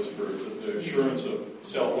fabulous for the assurance of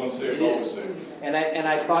self once saved, always saved. And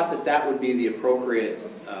I thought that would be the appropriate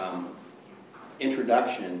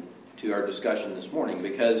introduction to our discussion this morning,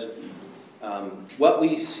 because what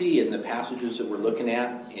we see in the passages that we're looking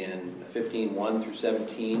at in 15:1 through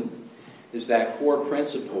 17 is that core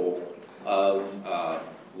principle of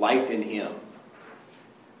life in Him.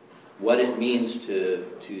 What it means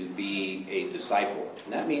to be a disciple.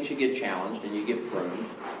 And that means you get challenged and you get pruned.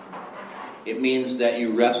 It means that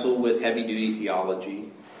you wrestle with heavy-duty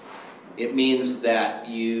theology. It means that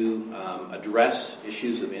you address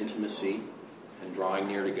issues of intimacy and drawing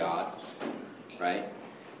near to God. Right?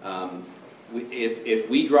 If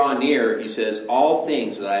we draw near, he says, all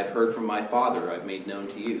things that I have heard from my Father I've made known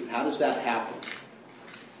to you. How does that happen?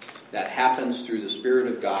 That happens through the Spirit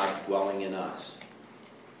of God dwelling in us.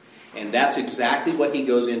 And that's exactly what he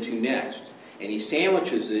goes into next. And he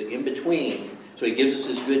sandwiches it in between, so he gives us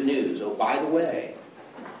this good news. Oh, by the way,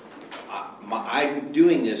 I'm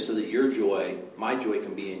doing this so that your joy, my joy,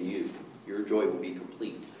 can be in you. Your joy will be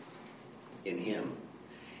complete in him.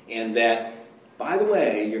 And that, by the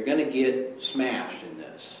way, you're going to get smashed in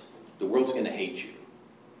this. The world's going to hate you.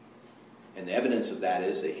 And the evidence of that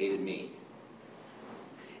is they hated me.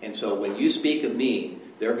 And so when you speak of me,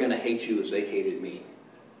 they're going to hate you as they hated me.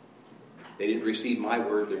 They didn't receive my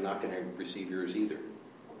word, they're not going to receive yours either.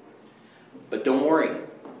 But don't worry.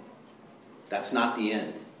 That's not the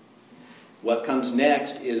end. What comes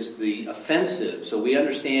next is the offensive. So we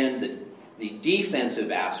understand the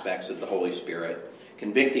defensive aspects of the Holy Spirit,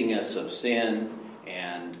 convicting us of sin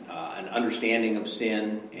and an understanding of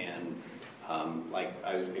sin, and like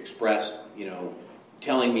I expressed,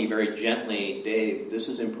 telling me very gently, Dave, this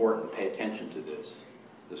is important, pay attention to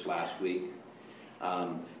this last week.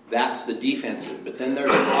 That's the defensive. But then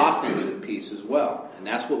there's an offensive piece as well. And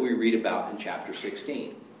that's what we read about in chapter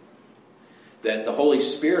 16. That the Holy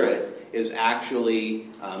Spirit is actually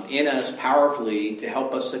in us powerfully to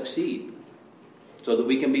help us succeed. So that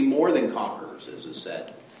we can be more than conquerors, as is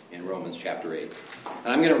said in Romans chapter 8.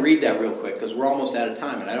 And I'm going to read that real quick because we're almost out of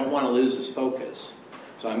time. And I don't want to lose this focus.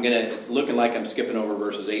 So I'm going to, looking like I'm skipping over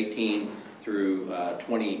verses 18 through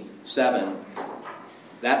 27.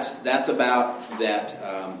 That's about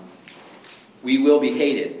that we will be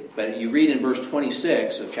hated. But you read in verse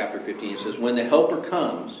 26 of chapter 15, it says, when the Helper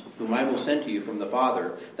comes, whom I will send to you from the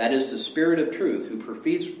Father, that is the Spirit of truth, who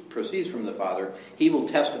proceeds from the Father, he will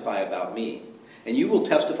testify about me. And you will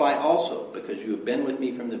testify also, because you have been with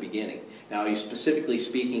me from the beginning. Now he's specifically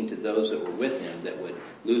speaking to those that were with him that would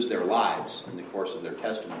lose their lives in the course of their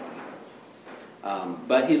testimony.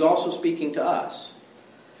 But he's also speaking to us,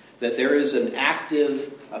 that there is an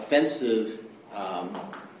active, offensive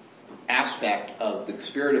aspect of the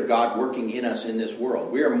Spirit of God working in us in this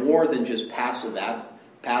world. We are more than just passive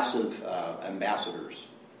ambassadors.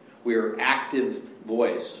 We are active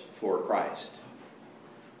voice for Christ.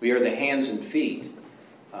 We are the hands and feet.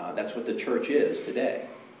 That's what the church is today.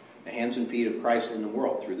 The hands and feet of Christ in the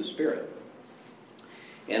world through the Spirit.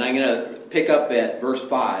 And I'm going to pick up at verse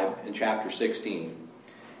 5 in chapter 16.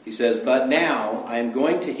 He says, but now I am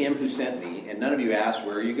going to him who sent me, and none of you ask,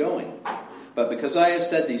 where are you going? But because I have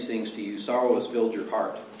said these things to you, sorrow has filled your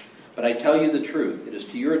heart. But I tell you the truth, it is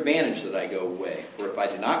to your advantage that I go away. For if I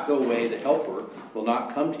do not go away, the Helper will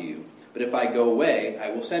not come to you. But if I go away, I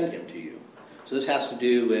will send him to you. So this has to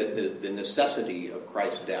do with the necessity of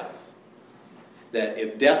Christ's death. That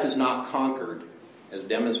if death is not conquered, as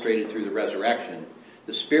demonstrated through the resurrection,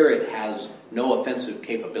 the Spirit has no offensive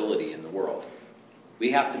capability in the world.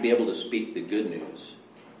 We have to be able to speak the good news,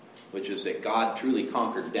 which is that God truly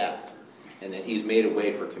conquered death, and that he's made a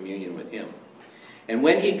way for communion with him. And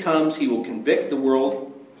when he comes, he will convict the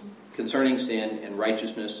world concerning sin and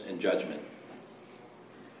righteousness and judgment.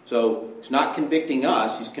 So he's not convicting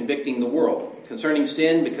us, he's convicting the world. Concerning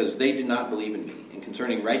sin, because they did not believe in me. And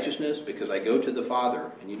concerning righteousness, because I go to the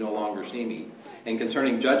Father, and you no longer see me. And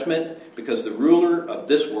concerning judgment, because the ruler of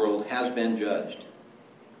this world has been judged.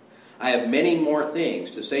 I have many more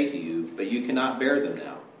things to say to you, but you cannot bear them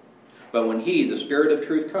now. But when he, the Spirit of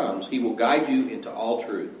truth, comes, he will guide you into all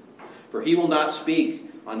truth. For he will not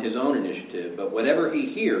speak on his own initiative, but whatever he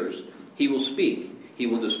hears, he will speak. He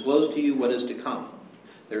will disclose to you what is to come.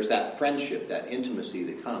 There's that friendship, that intimacy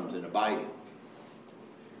that comes in abiding.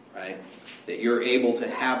 Right? That you're able to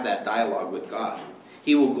have that dialogue with God.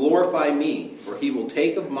 He will glorify me, for he will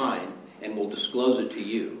take of mine and will disclose it to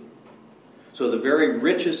you. So the very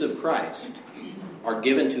riches of Christ are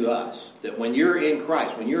given to us. That when you're in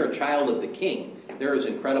Christ, when you're a child of the King, there is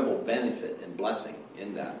incredible benefit and blessing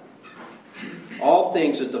in that. All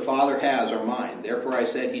things that the Father has are mine. Therefore I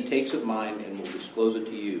said, he takes of mine and will disclose it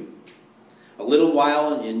to you. A little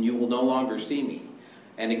while and you will no longer see me.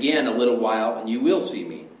 And again a little while and you will see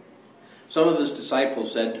me. Some of his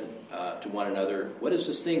disciples said to one another, what is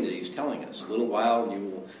this thing that he's telling us? A little while and you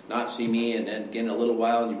will not see me, and then again a little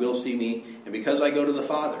while and you will see me, and because I go to the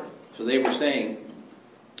Father. So they were saying,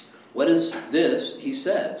 what is this he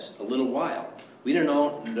says, a little while? We don't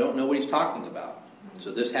know what he's talking about.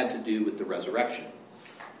 So this had to do with the resurrection.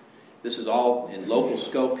 This is all in local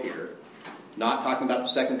scope here. Not talking about the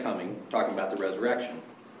second coming, talking about the resurrection.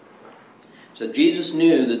 So Jesus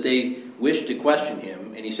knew that they wished to question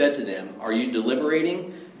him, and he said to them, are you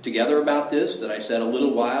deliberating together about this, that I said a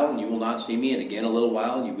little while and you will not see me, and again a little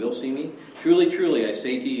while and you will see me? Truly, truly, I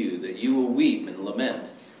say to you that you will weep and lament,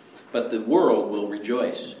 but the world will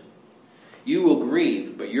rejoice. You will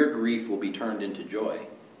grieve, but your grief will be turned into joy.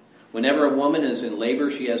 Whenever a woman is in labor,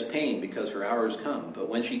 she has pain because her hour has come. But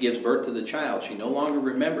when she gives birth to the child, she no longer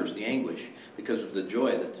remembers the anguish because of the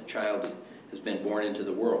joy that the child has been born into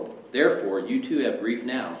the world. Therefore, you too have grief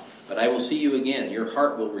now, but I will see you again. Your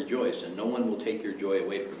heart will rejoice, and no one will take your joy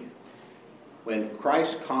away from you. When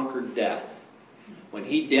Christ conquered death, when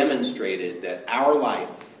he demonstrated that our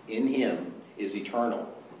life in him is eternal,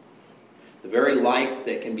 the very life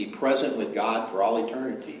that can be present with God for all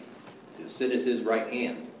eternity, to sit at his right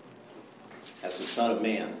hand as the Son of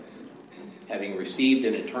Man, having received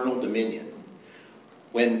an eternal dominion.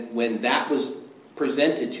 When that was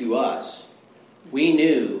presented to us, we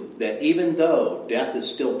knew that even though death is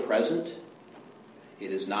still present,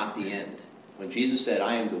 it is not the end. When Jesus said,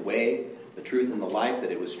 I am the way, the truth, and the life,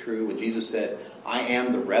 that it was true. When Jesus said, I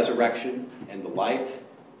am the resurrection and the life,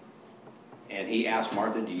 and he asked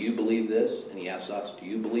Martha, do you believe this? And he asked us, do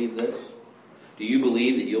you believe this? Do you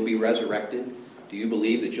believe that you'll be resurrected? Do you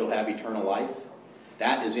believe that you'll have eternal life?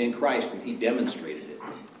 That is in Christ, and he demonstrated it.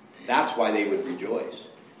 That's why they would rejoice.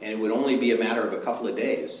 And it would only be a matter of a couple of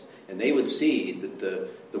days. And they would see that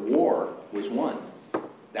the war was won.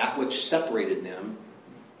 That which separated them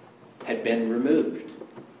had been removed.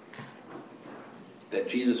 That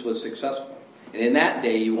Jesus was successful. And in that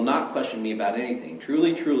day you will not question me about anything.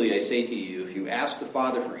 Truly, truly, I say to you, if you ask the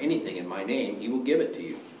Father for anything in my name, he will give it to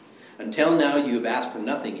you. Until now you have asked for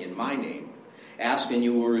nothing in my name. Ask and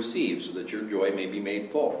you will receive, so that your joy may be made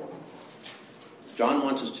full. John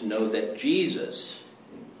wants us to know that Jesus,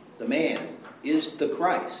 the man, is the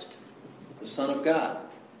Christ, the Son of God.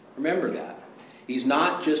 Remember that. He's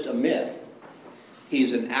not just a myth.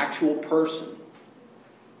 He's an actual person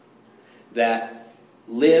that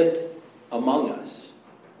lived among us,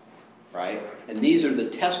 right? And these are the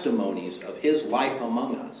testimonies of his life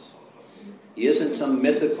among us. He isn't some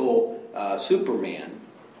mythical Superman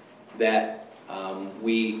that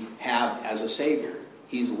we have as a Savior.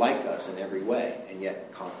 He's like us in every way, and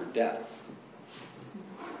yet conquered death.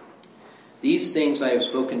 These things I have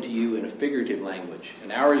spoken to you in a figurative language.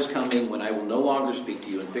 An hour is coming when I will no longer speak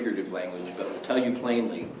to you in figurative language, but will tell you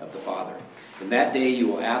plainly of the Father. In that day you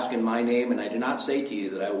will ask in my name, and I do not say to you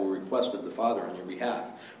that I will request of the Father on your behalf.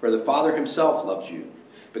 For the Father himself loves you,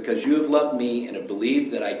 because you have loved me and have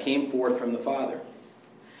believed that I came forth from the Father.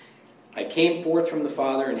 I came forth from the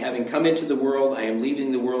Father, and having come into the world, I am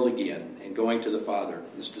leaving the world again and going to the Father.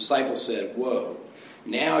 His disciples said, "Whoa,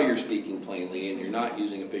 now you're speaking plainly, and you're not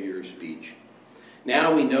using a figure of speech.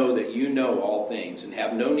 Now we know that you know all things and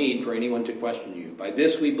have no need for anyone to question you. By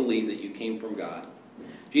this we believe that you came from God."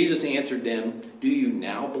 Jesus answered them, "Do you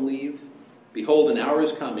now believe? Behold, an hour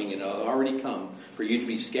is coming, and it has already come, for you to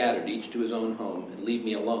be scattered, each to his own home, and leave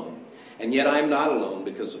me alone. And yet I am not alone,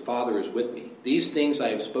 because the Father is with me. These things I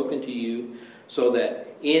have spoken to you, so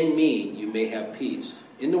that in me you may have peace.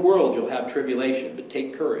 In the world you'll have tribulation, but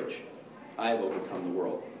take courage. I have overcome the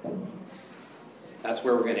world." That's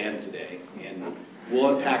where we're going to end today. And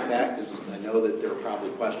we'll unpack that, because I know that there are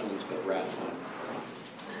probably questions, but we're out of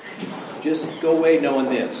time. Just go away knowing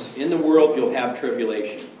this. In the world you'll have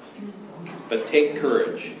tribulation, but take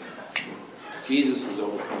courage. Jesus has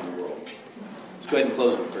overcome the world. Let's go ahead and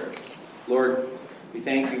close with prayer. Lord, we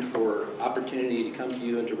thank you for opportunity to come to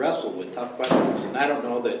you and to wrestle with tough questions. And I don't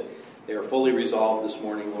know that they are fully resolved this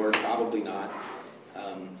morning, Lord. Probably not.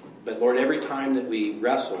 But Lord, every time that we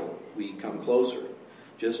wrestle, we come closer.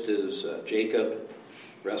 Just as Jacob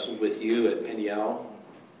wrestled with you at Peniel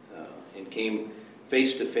and came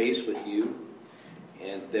face to face with you,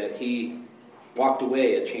 and that he walked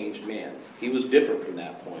away a changed man. He was different from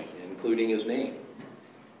that point, including his name.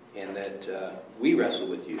 And that we wrestle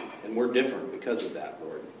with you, and we're different because of that,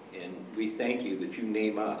 Lord. And we thank you that you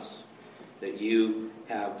name us, that you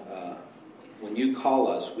have, when you call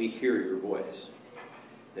us, we hear your voice,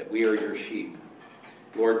 that we are your sheep.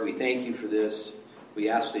 Lord, we thank you for this. We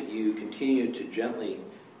ask that you continue to gently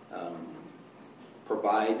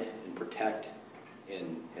provide and protect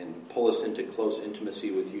and pull us into close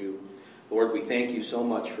intimacy with you. Lord, we thank you so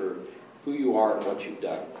much for who you are and what you've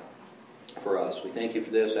done for us. We thank you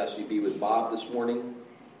for this. Ask you to be with Bob this morning.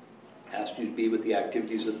 Ask you to be with the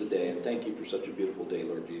activities of the day. And thank you for such a beautiful day,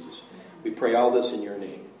 Lord Jesus. We pray all this in your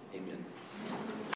name. Amen.